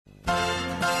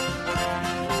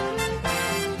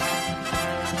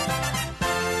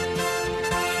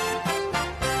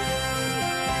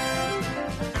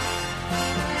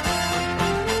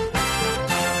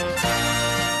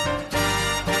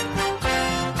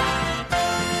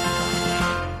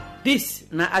This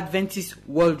na Adventist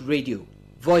World Radio,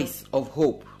 Voice of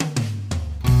Hope.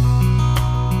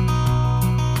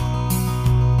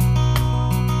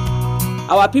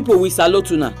 Our people, we salute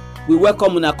una. We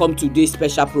welcome una come to this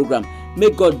special program.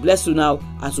 May God bless you now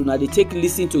as una dey take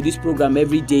listen to this program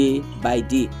every day by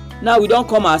day. Now we don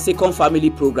come our second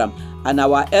family program, and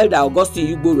our elder Augustine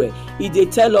Yugbore, he dey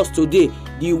tell us today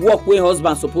the work wey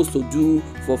husband supposed to do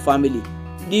for family.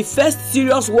 The first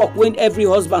serious work when every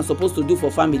husband supposed to do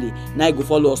for family, now you go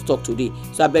follow us talk today.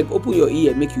 So I beg, open your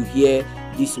ear, make you hear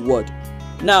this word.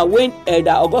 Now, when Elder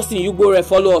Augustine Yugbore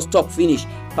follow us talk finish,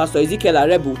 Pastor Ezekiel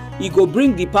Arebu, he go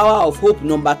bring the power of hope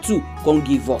number 2, come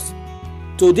give us.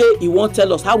 Today, he won't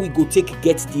tell us how we go take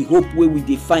get the hope where we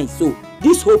define. So,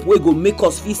 this hope will go make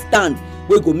us fit stand,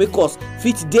 will go make us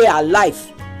fit day alive,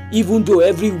 even though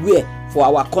everywhere for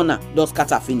our corner does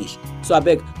scatter finish. So I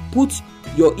beg, put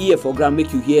your ear for ground,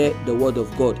 make you hear the word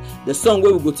of God. The song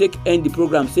where we go take end the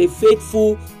program say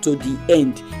faithful to the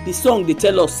end. The song they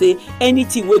tell us say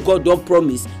anything where God don't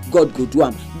promise, God go do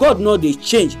am. God not they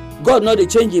change. God not they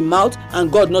change in mouth, and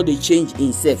God not they change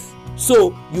himself.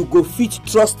 So you go fit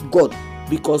trust God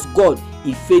because God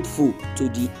is faithful to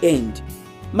the end.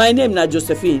 My name na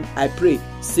Josephine. I pray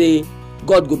say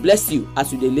God go bless you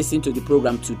as you dey listen to the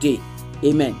program today.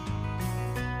 Amen.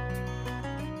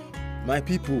 My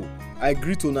people, I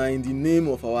greet una in the name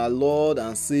of our Lord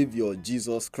and Savior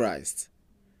Jesus Christ.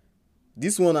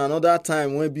 This one another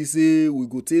time when we say we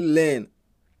go to learn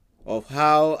of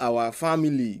how our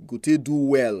family go to do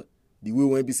well the way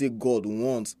when we say God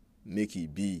wants make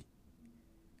it be.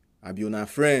 I be una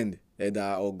friend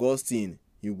Elder Augustine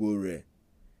Yugbore.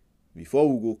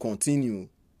 Before we go continue,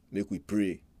 make we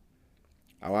pray.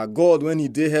 Our God, when he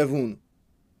dey heaven,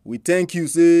 we thank you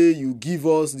say you give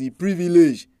us the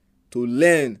privilege to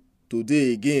learn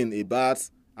today again about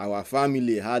our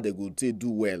family, how they go to do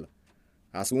well.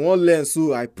 As we want learn,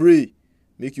 so I pray,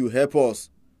 make you help us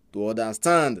to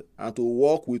understand and to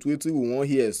walk with what we want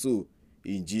here. So,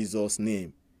 in Jesus'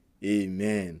 name,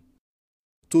 amen.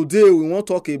 Today, we want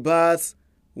to talk about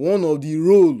one of the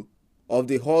role of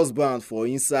the husband for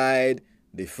inside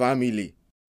the family.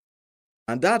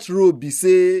 And that role be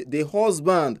say the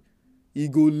husband, he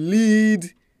go lead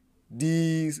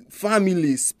the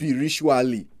family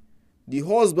spiritually. The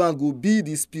husband go be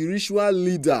the spiritual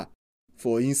leader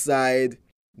for inside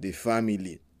the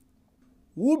family.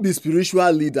 Who be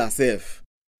spiritual leader sef?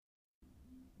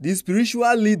 The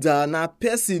spiritual leader na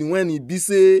person when he be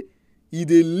say he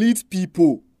dey lead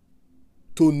people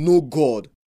to know God.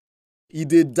 He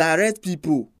dey direct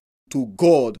people to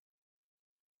God.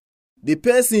 The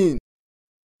person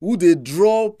who dey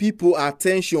draw people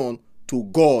attention to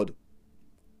God.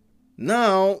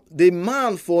 Now, the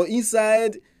man for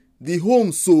inside the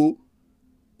home, so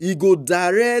he go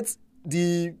direct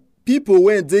the people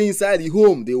when they inside the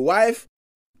home, the wife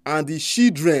and the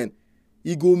children.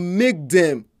 He go make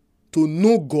them to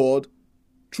know God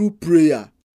through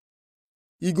prayer.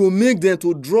 He go make them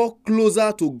to draw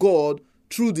closer to God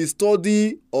through the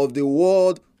study of the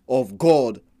word of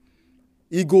God.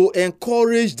 He go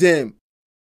encourage them,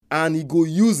 and he go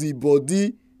use his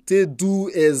body to do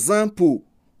example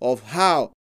of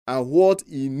how and what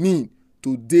he mean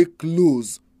to dey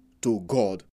close to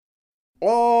God.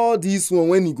 All this one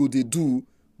when he go dey do,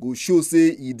 go show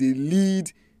say he dey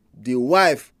lead the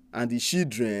wife and the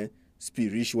children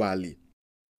spiritually.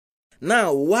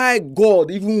 Now, why God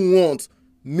even want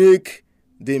make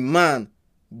the man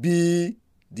be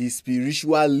the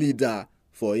spiritual leader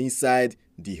for inside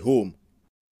the home?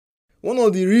 One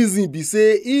of the reasons be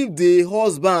say if the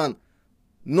husband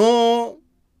no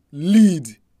lead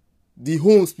the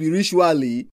home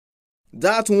spiritually,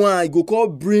 that one go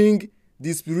come bring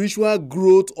the spiritual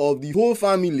growth of the whole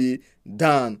family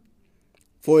down.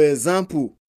 For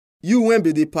example, you when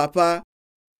be the papa,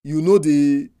 you know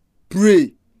they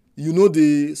pray, you know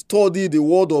they study the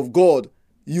word of God,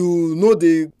 you know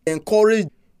they encourage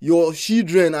your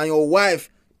children and your wife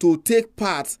to take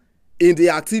part in the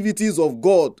activities of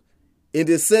God, in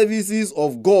the services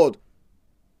of God.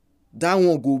 That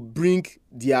one go bring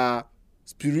their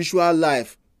spiritual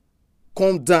life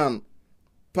come down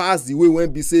pass the way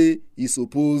when be say e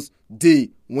suppose dey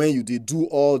when you dey do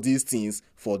all these things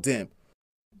for them.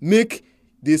 Make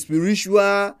the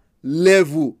spiritual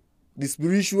level, the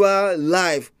spiritual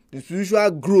life, the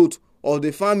spiritual growth of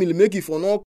the family, make it for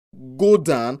not go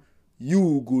down.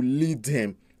 You go lead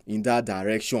them in that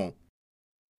direction.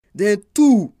 Then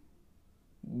 2,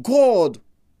 God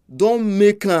don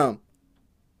make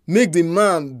the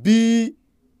man be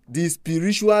the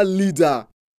spiritual leader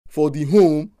for the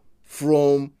home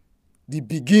from the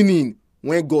beginning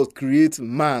when God create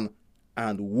man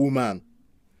and woman.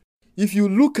 if you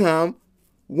look am,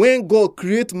 when God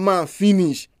create man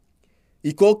finish,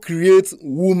 he come create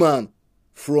woman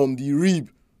from the rib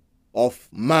of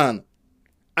man.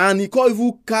 And he come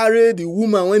even carry the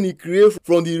woman when he create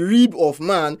from the rib of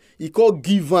man, he come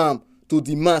give am to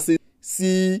the man, say,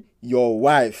 see your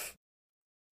wife.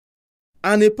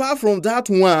 And apart from that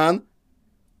one,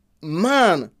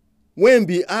 man, when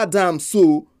be Adam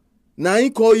so, na he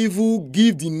come even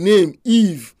give the name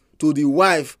Eve to the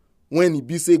wife when he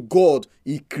be say God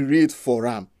he create for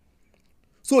am.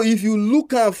 So if you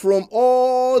look at from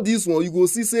all this one, you go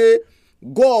see say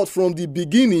God from the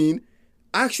beginning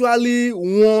actually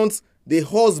wants the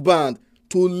husband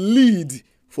to lead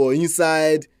for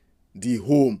inside the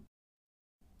home.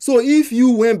 So if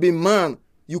you when be man,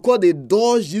 you call dey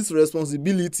dodge this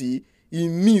responsibility, e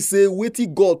mean say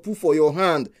wetin God put for your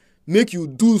hand make you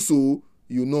do so,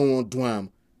 you no wan do am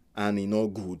and e no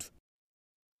good.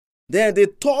 Then the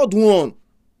third one,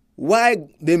 why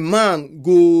the man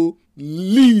go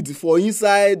lead for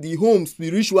inside the home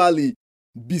spiritually,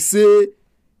 be say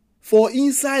for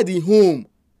inside the home,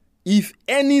 if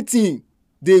anything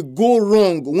dey go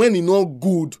wrong when e no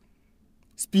good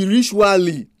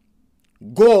spiritually,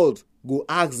 God go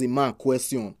ask the man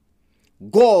question.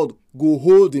 God go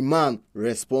hold the man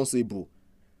responsible.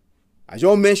 I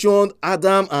just mentioned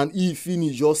Adam and Eve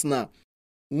finish just now.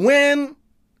 When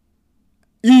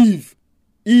Eve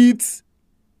eat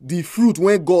the fruit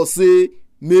when God say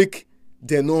make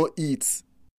dem no eat,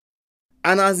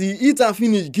 and as he eat and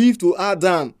finish give to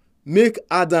Adam, make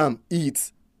Adam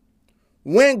eat.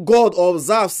 When God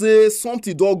observe say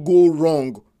something don go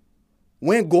wrong,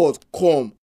 when God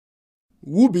come,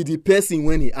 who be the person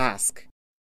when he ask?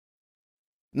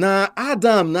 Na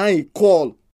Adam na he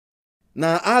call,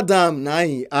 na Adam na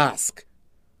he ask,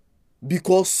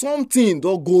 because something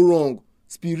don go wrong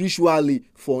spiritually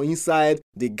for inside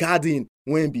the garden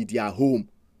when be their home.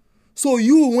 So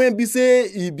you when be say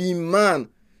he be man,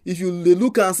 if you dey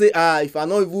look and say if I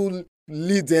no even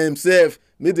lead themselves,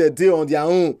 make dem dey on their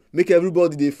own, make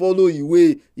everybody dey follow e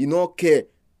way, e no care,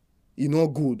 e no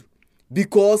good.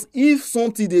 Because if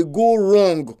something dey go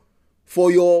wrong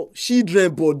for your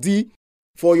children body,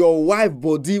 for your wife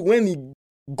body, when e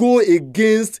go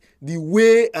against the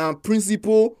way and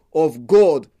principle of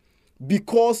God,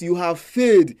 because you have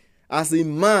failed as a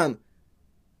man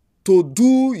to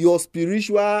do your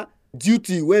spiritual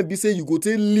duty, when be say you go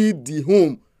take lead the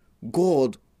home,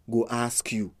 God go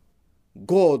ask you.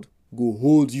 God go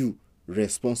hold you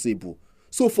responsible.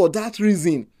 So for that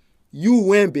reason, you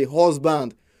when be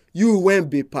husband, you when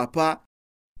be papa,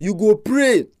 you go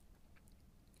pray,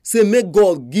 say make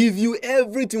God give you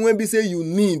everything when be say you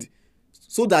need,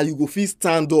 so that you go fit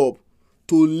stand up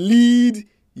to lead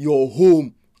your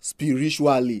home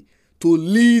spiritually, to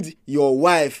lead your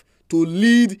wife, to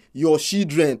lead your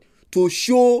children, to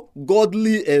show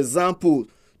godly example,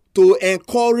 to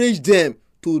encourage them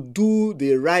to do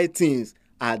the right things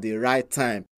at the right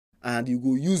time. And you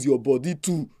go use your body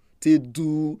too to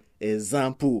do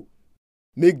example.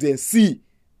 Make them see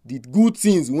the good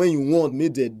things when you want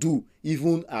make them do,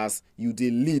 even as you dey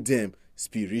lead them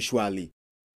spiritually.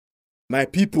 My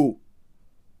people,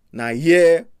 now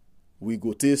here we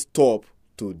go take stop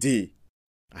today.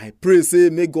 I pray say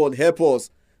may God help us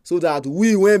so that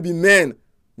we when be men,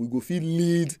 we go fit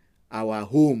lead our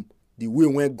home the way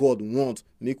when God want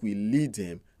make we lead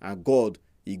them, and God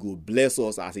he go bless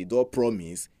us as he does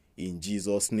promise in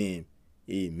Jesus' name.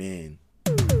 Amen.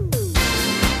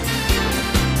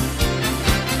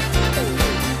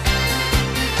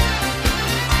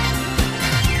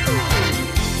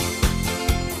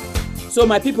 So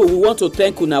my people, we want to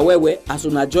thank una well as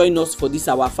una join us for this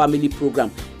our family program,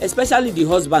 especially the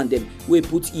husband them we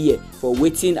put ear for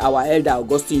waiting our elder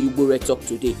Augustine Yugbore talk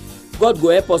today. God go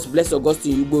help us bless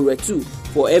Augustine Yugbore too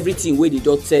for everything wey they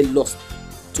don't tell us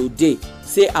today.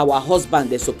 Say our husband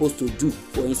they're supposed to do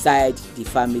for inside the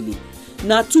family.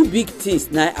 Now two big things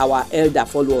now our elder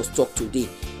follow us talk today.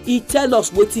 He tell us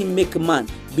wetin make man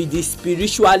be the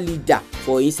spiritual leader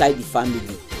for inside the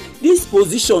family. This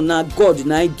position now God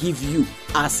now give you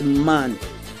as man.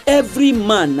 Every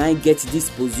man now get this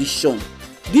position.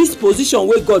 This position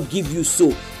where God give you,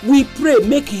 so we pray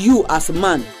make you as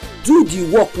man do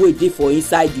the work wey dey for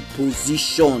inside the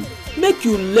position. Make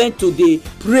you learn to dey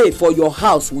pray for your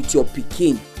house with your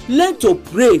pikin. Learn to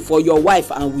pray for your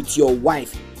wife and with your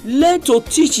wife. Learn to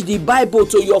teach the Bible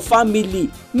to your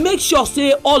family. Make sure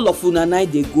say all of una na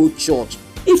dey go church.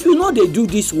 If you know they do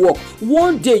this work,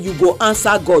 one day you go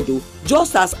answer God.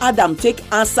 Just as Adam take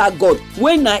answer God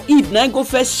when na Eve na go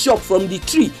first chop from the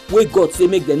tree where God say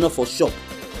make them not for chop.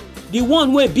 The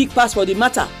one wey big pass for the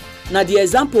matter na the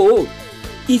example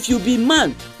if you be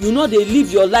man, you no dey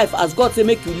live your life as God say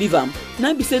make you live am,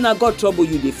 na be say na God trouble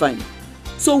you dey find.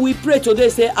 So we pray today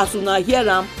say as una hear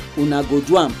am, una go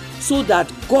do am, so that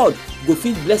God go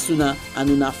fit bless una and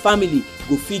una family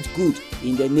go fit good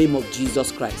in the name of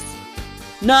Jesus Christ.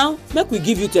 Now make we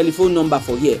give you telephone number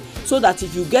for here, so that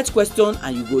if you get question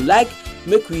and you go like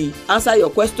make we answer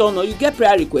your question, or you get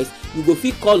prayer request, you go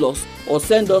fit call us or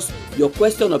send us your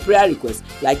question or prayer request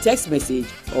like text message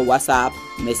or WhatsApp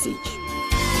message.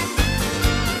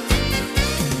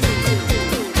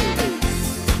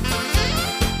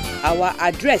 Our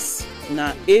address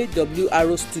na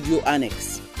AWR Studio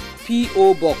Annex,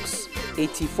 P.O. Box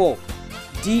 84,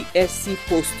 DSC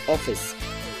Post Office,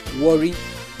 Warri,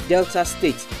 Delta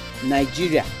State,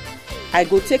 Nigeria. I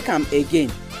go take am again.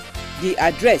 The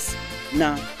address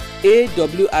na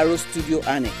AWR Studio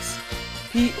Annex,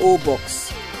 P.O.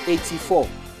 Box 84,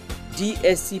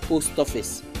 DSC Post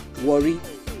Office, Warri,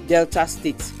 Delta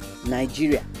State,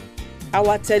 Nigeria.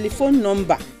 Our telephone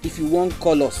number if you wan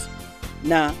call us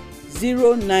na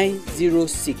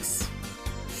 0906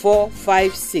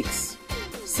 456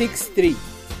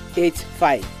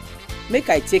 6385. Make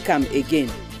I take am again.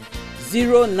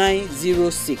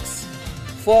 0906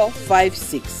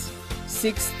 456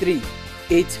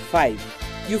 6385.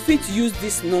 You fit use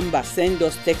this number send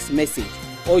us text message,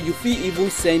 or you fit even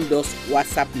send us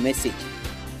WhatsApp message.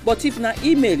 But if na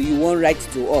email you wan write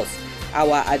to us,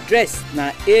 our address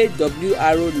na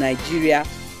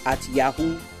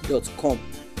awrnigeria@yahoo.com.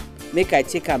 Make I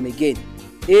take am again.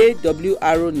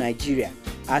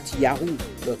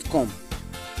 awrnigeria@yahoo.com.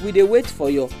 We dey wait for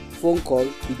your phone call,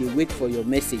 we dey wait for your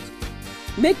message.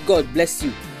 Make God bless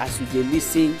you as you dey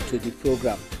listen to the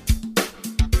program.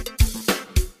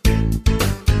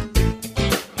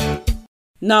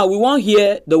 Now we wan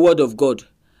hear the word of God.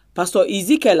 Pastor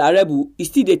Ezekiel Arebu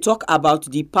still dey talk about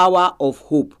the power of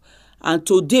hope. And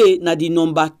today na the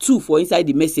number 2 for inside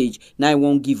the message na I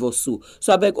wan give us so.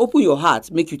 So abeg open your heart,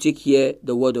 make you take hear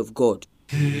the word of God.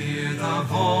 Hear the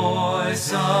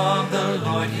voice of the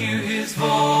Lord, hear his voice.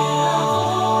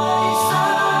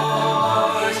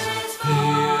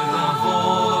 Hear the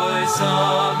voice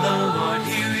of the Lord,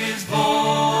 hear his voice.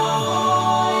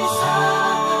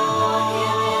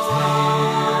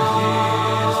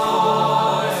 Hear his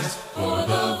voice. For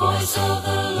the voice of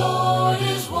the Lord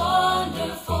is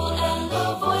wonderful, and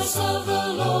the voice of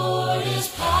the Lord is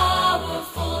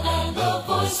powerful, and the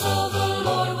voice of the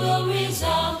Lord will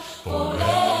resound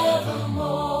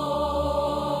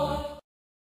forevermore.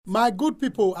 My good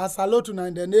people, I salute you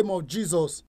in the name of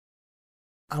Jesus.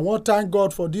 I want to thank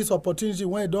God for this opportunity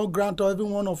when He don't grant to every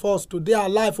one of us today our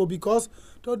life, because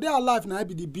today our life now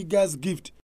be the biggest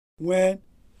gift when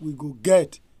we go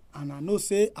get. And I know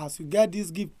say as you get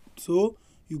this gift, so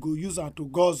you go use it to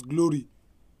God's glory.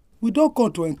 We don't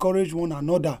come to encourage one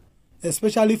another,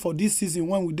 especially for this season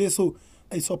when we do so.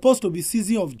 It's supposed to be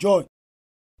season of joy,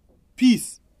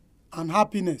 peace, and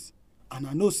happiness. And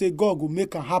I know say God will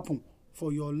make it happen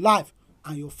for your life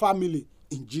and your family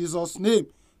in Jesus' name.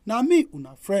 Now me,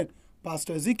 una friend,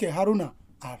 Pastor Ezekiel Haruna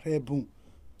Arebu.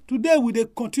 Today we dey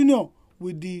continue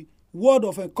with the word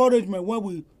of encouragement when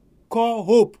we call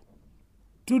hope.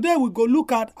 Today we go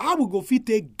look at how we go fit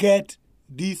take get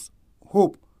this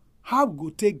hope. How we go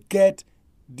take get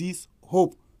this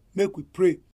hope. Make we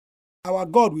pray. Our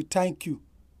God, we thank you.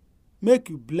 Make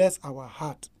you bless our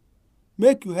heart.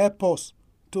 Make you help us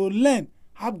to learn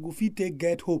how we go fit take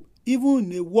get hope,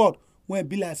 even in a world when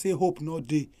be like say hope no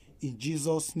dey. In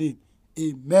Jesus' name,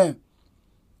 amen.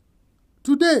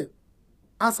 Today,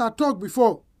 as I talked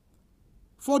before,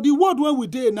 for the word when we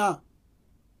dey now,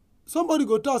 somebody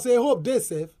go talk say hope dey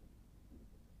safe.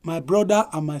 My brother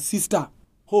and my sister,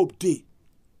 hope dey.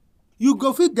 You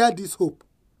go fit get this hope.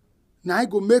 Now I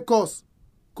go make us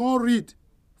come read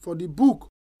for the book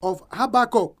of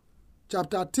Habakkuk,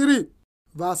 chapter 3,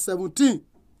 verse 17,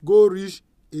 go reach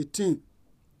 18.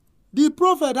 The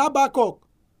prophet Habakkuk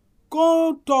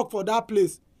come talk for that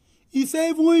place. He say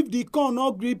even if the corn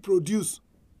not gree produce,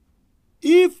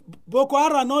 if Boko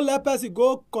Haram not let person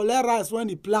go collect rice when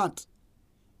he plant,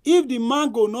 if the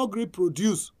mango not gree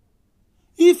produce,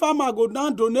 if farmer go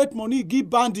down donate money give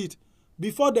bandit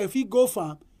before they fit go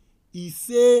farm, he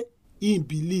say he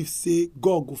believe say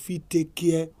God go fit take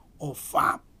care of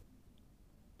farm.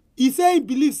 He say he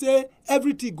believe say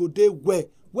everything go dey well,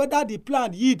 whether the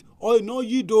plant yield or e no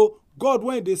yield o, God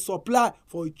when they supply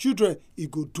for his children, he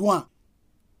go do am.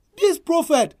 This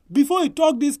prophet, before he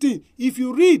talk this thing, if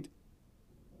you read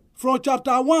from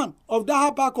chapter 1 of that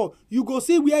Habakkuk, you go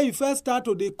see where he first start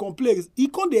to dey complain. He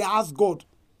come dey ask God.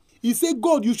 He say,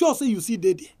 God, you sure say you see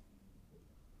dey there?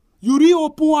 You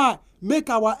reopen eye, make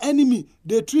our enemy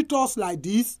dey treat us like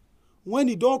this. When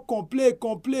he don complain,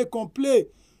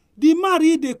 the man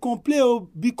he dey complain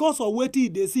because of wetin he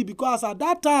dey see, because at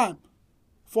that time,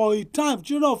 for a time,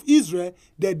 children of Israel,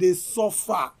 dem dey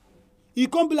suffer. E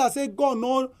come be like say God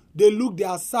no dey look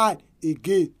their side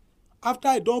again.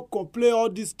 After he don complain all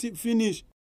this finish,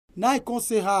 now he come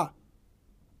say,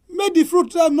 make the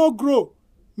fruit not grow,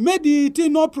 make the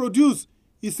thing not produce.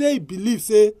 He say he believe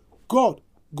say God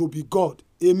go be God.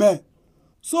 Amen.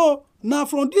 So now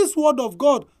from this word of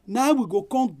God, now we go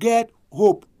come get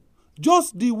hope.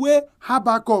 Just the way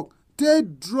Habakkuk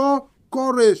take draw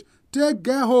courage, take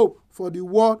get hope for the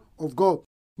word of God.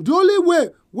 The only way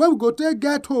when we go take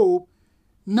get hope,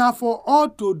 now for all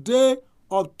today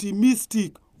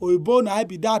optimistic, oyibo na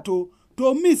be that to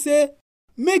me say,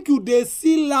 make you dey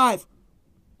see life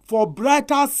for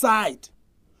brighter side.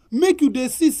 Make you dey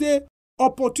see say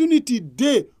opportunity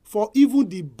dey for even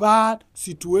the bad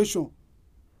situation.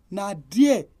 Na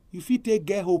there you fit take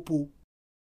get hope.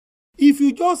 If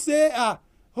you just say,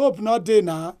 hope not dey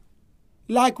now,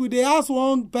 like we dey ask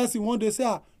one person one day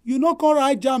say, you no come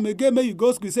write jam again, make you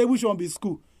go school. Say which one be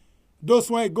school? Those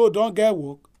when you go don't get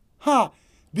work.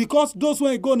 Because those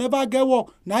when you go never get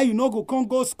work, now you no go come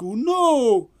go school.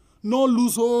 No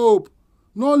lose hope.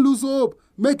 No lose hope.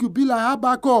 Make you be like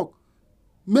Habakkuk.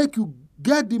 Make you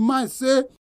get the mind say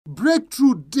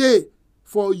breakthrough day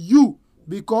for you,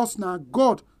 because now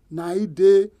God now he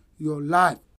dey your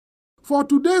life. For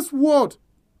today's word,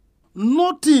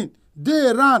 nothing dey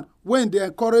around when they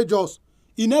encourage us.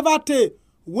 E never take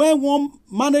when one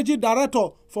managing director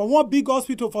for one big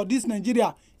hospital for this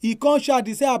Nigeria, he come shout,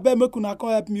 he say, abeg make una come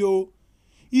help me o.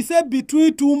 He say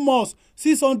between 2 months,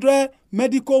 600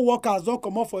 medical workers don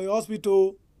comot for a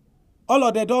hospital. All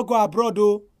of them don go abroad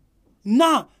o.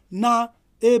 Now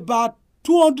about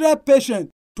 200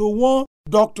 patients to one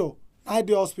doctor at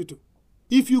the hospital.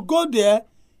 If you go there,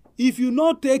 if you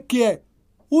not take care,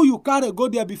 who you carry go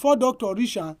there before doctor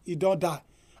reach am, he don die.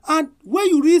 And when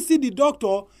you really see the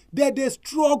doctor, they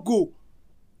struggle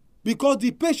because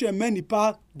the patient many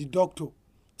pass the doctor.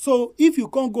 So if you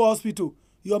can't go hospital,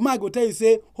 your mind go tell you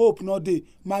say hope not dey.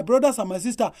 My brothers and my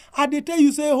sister, I dey tell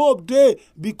you say hope dey,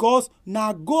 because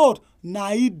na God na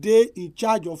he dey in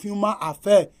charge of human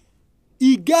affair.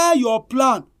 He get your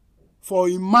plan for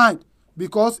him mind,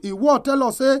 because he word tell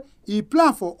us say he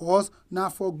plan for us na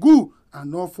for good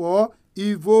and not for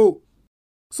evil.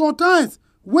 Sometimes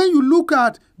when you look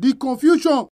at the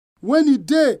confusion when he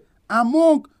dey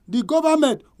among the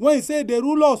government, when he say they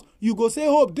rule us, you go say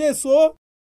hope dey. So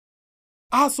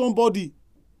ask somebody,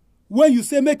 when you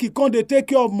say make he come dey take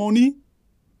care of money,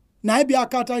 na he be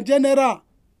accountant general,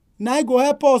 na he go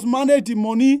help us manage the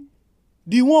money.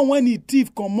 The one when he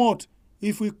thief comot,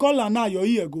 if we call am now, your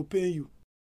ear go pain you.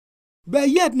 But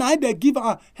yet na he dey give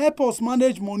am help us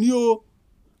manage money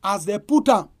as they put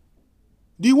am.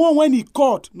 The one when he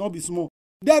caught, not be small.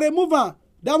 They remove am,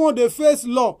 that one dey face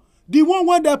law. The one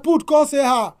when they put call say,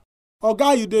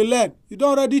 oga you dey learn, you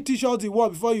don already teach us the word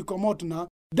before you comot now.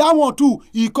 That one too,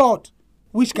 he caught.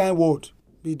 Which kind word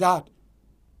be that?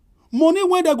 Money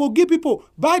when they go give people,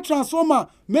 buy transformer,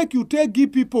 make you take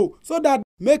give people, so that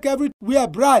make everywhere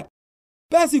bright.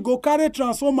 Person go carry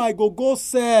transformer, he go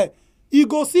sell. He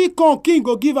go see king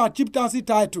go give a chieftaincy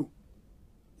title.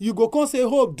 You go come say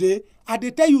hope dey. I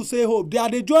dey tell you say hope dey. I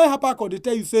dey join Habakkuk, they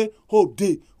tell you say hope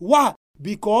dey. Why?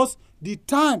 Because the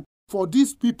time for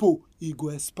these people, it go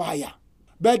expire.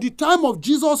 But the time of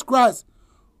Jesus Christ,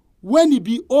 when he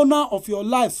be owner of your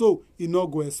life, so he not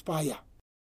go expire.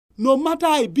 No matter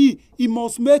how it be, he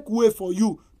must make way for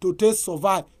you to take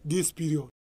survive this period.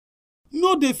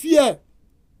 No dey fear.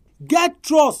 Get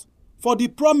trust for the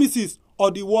promises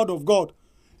of the word of God.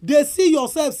 They see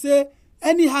yourself say,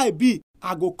 anyhow it be,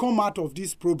 I go come out of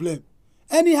this problem.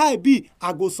 Anyhow it be,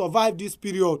 I go survive this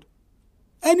period.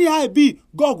 Anyhow it be,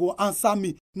 God go answer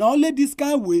me. Now only this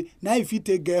kind of way, now if you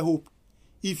take get hope.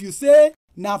 If you say,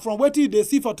 now from what you they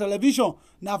see for television,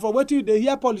 now from what you they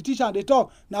hear politicians they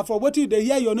talk, now from what you they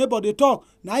hear your neighbor they talk,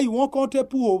 now you won't come to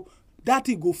hope, that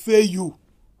it go fail you.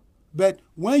 But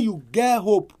when you get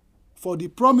hope for the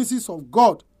promises of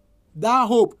God, that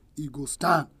hope it go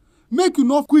stand. Make you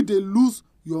not quit they lose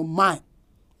your mind.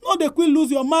 No, they quit lose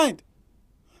your mind.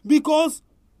 Because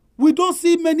we don't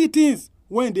see many things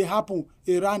when they happen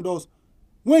around us.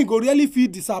 When it go really feel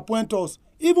disappoint us.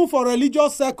 Even for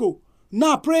religious circle.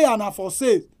 Now pray and I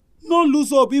forsake. No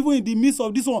lose hope even in the midst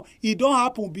of this one. It don't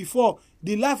happen before.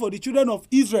 The life of the children of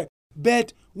Israel.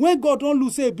 But when God don't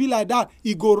lose it be like that,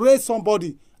 he go raise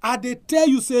somebody. And they tell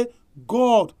you say,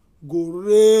 God go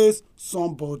raise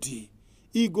somebody.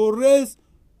 He go raise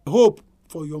hope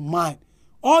for your mind.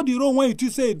 all the road when you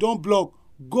think say e don block,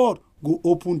 God go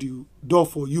open the door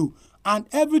for you and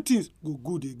everything go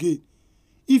good again.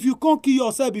 If you can't kill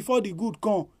yourself before the good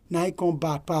come, now it come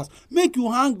bad pass. Make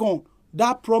you hang on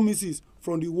that promises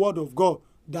from the word of God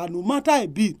that no matter a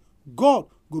bit, God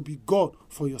go be God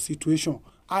for your situation.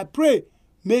 I pray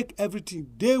make everything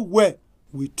dey well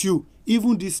with you,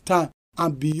 even this time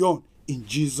and beyond, in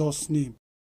Jesus' name.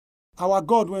 Our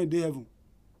God when in the heaven,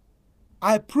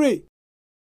 I pray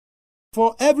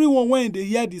for everyone when they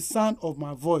hear the sound of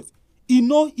my voice. E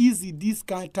no easy this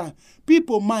kind of time.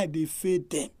 People mind they fail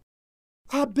them.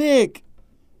 I beg,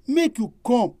 make you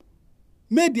come.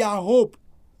 Make their hope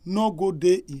not go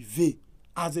there in vain.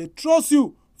 As they trust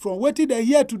you from waiting they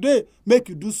hear today, make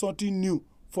you do something new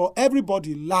for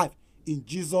everybody's life. In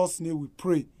Jesus' name we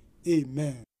pray.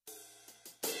 Amen.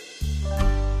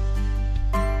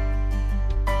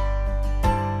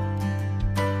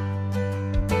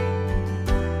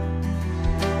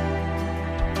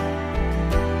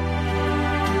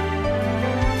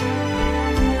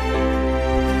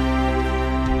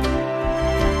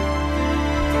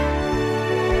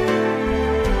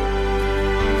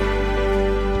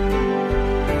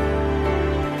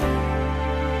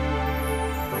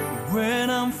 When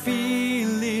I'm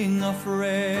feeling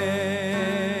afraid,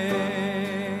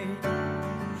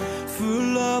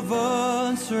 full of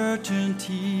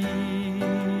uncertainty,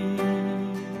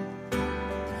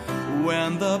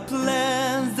 when the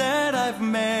plans that I've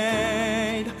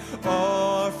made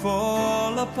all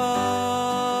fall apart,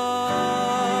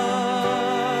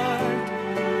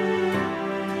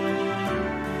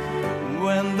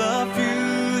 when the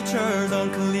future's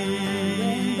unclear,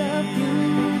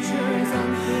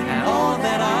 and all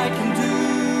that I can do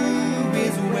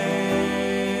is wait,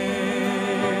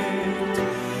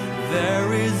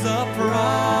 there is a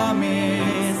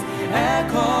promise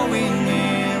echoing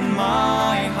in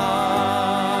my heart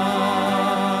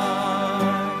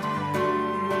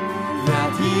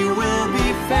that He will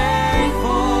be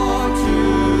faithful to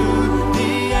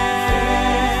the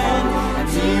end, and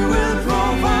He will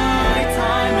provide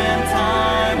time and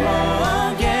time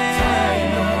again,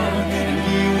 and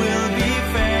He will be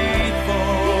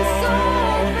faithful,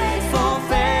 so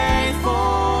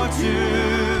faithful to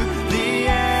the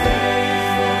end,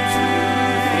 and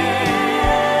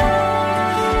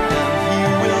He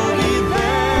will be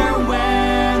there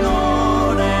when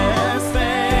all is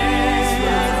failed.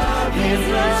 His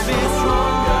love is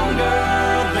stronger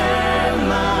than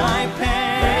my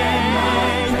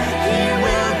pain. He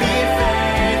will be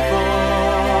faithful,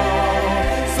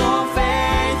 so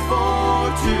faithful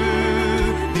to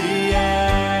the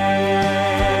end.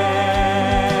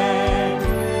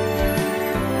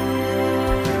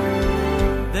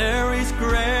 There is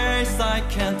grace I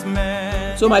can't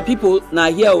measure. So my people,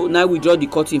 now here now we draw the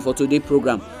curtain for today's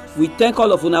program. We thank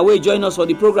all of una wey join us for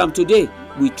the program today.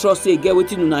 We trust say get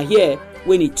wetin una hear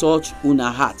when it touch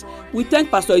una heart. We thank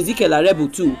Pastor Ezekiel Arebu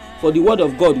too for the word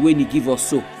of God when he give us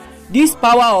so. This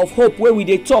power of hope where we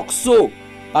dey talk so,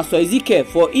 Pastor Ezekiel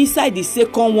for inside the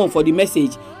second one for the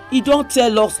message, he don't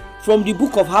tell us from the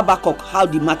book of Habakkuk how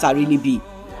the matter really be.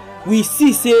 We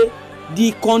see say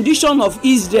the condition of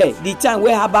Israel, the time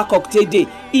where Habakkuk take dey,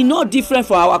 e not different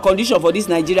from our condition for this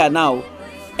Nigeria now.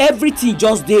 Everything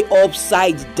just dey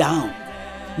upside down.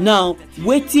 Now,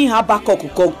 wetin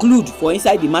Habakkuk conclude for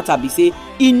inside the matter be say,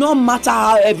 e no matter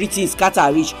how everything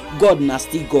scatter reach, God na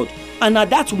still God. And na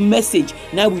that message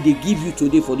now we dey give you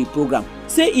today for the program.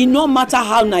 Say e no matter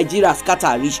how Nigeria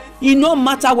scatter reach, e no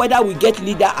matter whether we get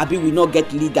leader abi we no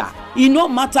get leader, e no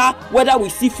matter whether we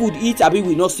see food eat abi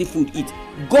we no see food eat,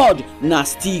 God na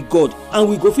still God, and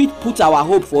we go fit put our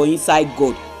hope for inside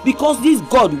God, because this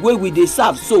God wey we dey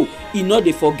serve so, e no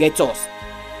dey forget us.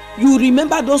 You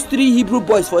remember those 3 Hebrew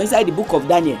boys for inside the book of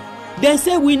Daniel? Dem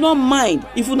say we no mind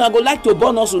if una go like to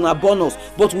burn us, una burn us,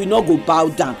 but we no go bow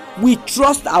down. We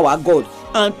trust our God,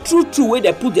 and true wey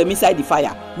they put them inside the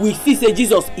fire, we see say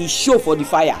Jesus is show for the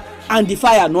fire, and the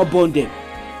fire no burn them.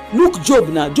 Look Job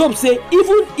now. Job say,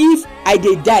 even if I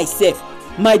dey die safe,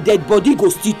 my dead body go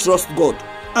still trust God.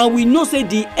 And we know say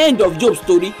the end of Job's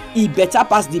story, e better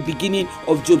pass the beginning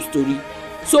of Job's story.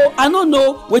 So I don't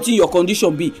know wetin your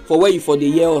condition be for where you for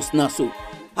the hear us now. So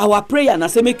our prayer na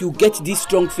say make you get this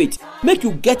strong faith, make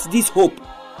you get this hope,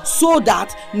 so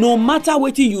that no matter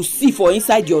wetin you see for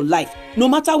inside your life, no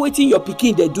matter wetin your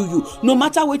pikin dey do you, no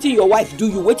matter wetin your wife do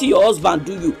you, wetin your husband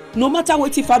do you, no matter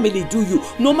wetin family do you,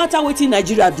 no matter wetin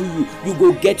Nigeria do you, you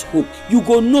go get hope. You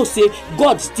go know say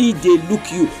God still dey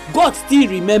look you, God still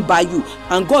remember you,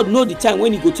 and God know the time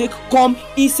when He go take come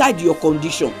inside your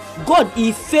condition. God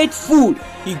is faithful.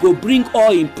 He go bring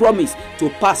all Him promise to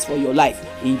pass for your life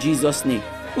in Jesus' name.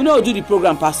 we no do the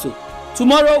program pass so.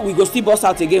 Tomorrow we go still burst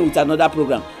out again with another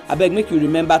program. Abeg make you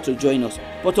remember to join us.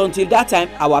 But until that time,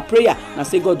 our prayer na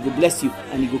say God go bless you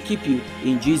and He go keep you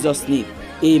in Jesus' name.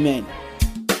 Amen.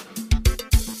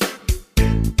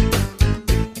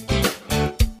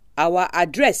 Our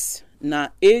address na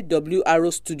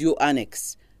AWR Studio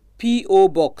Annex, P.O.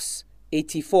 Box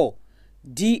 84,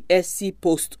 DSC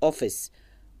Post Office,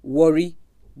 Warri,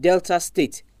 Delta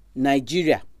State,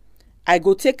 Nigeria. I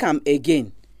go take am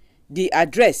again. The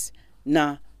address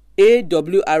na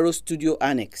AWR Studio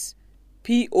Annex,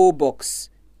 P.O. Box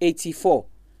 84,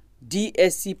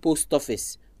 DSC Post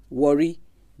Office, Warri,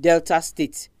 Delta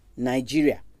State,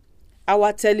 Nigeria.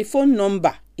 Our telephone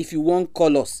number, if you wan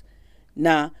call us,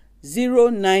 na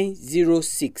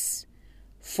 0906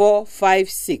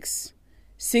 456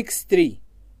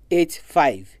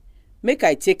 6385. Make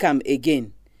I take am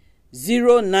again.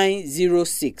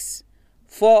 0906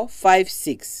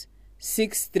 456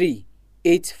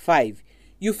 6385.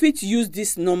 You fit use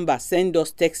this number send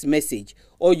us text message,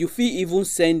 or you fit even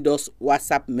send us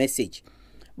WhatsApp message.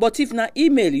 But if na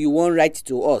email you wan write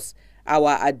to us,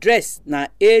 our address na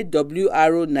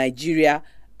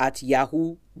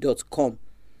awrnigeria@yahoo.com.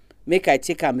 Make I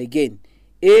take am again.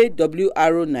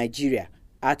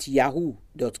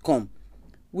 awrnigeria@yahoo.com.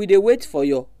 We dey wait for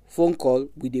your phone call.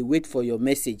 We dey wait for your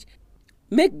message.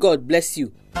 Make God bless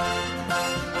you.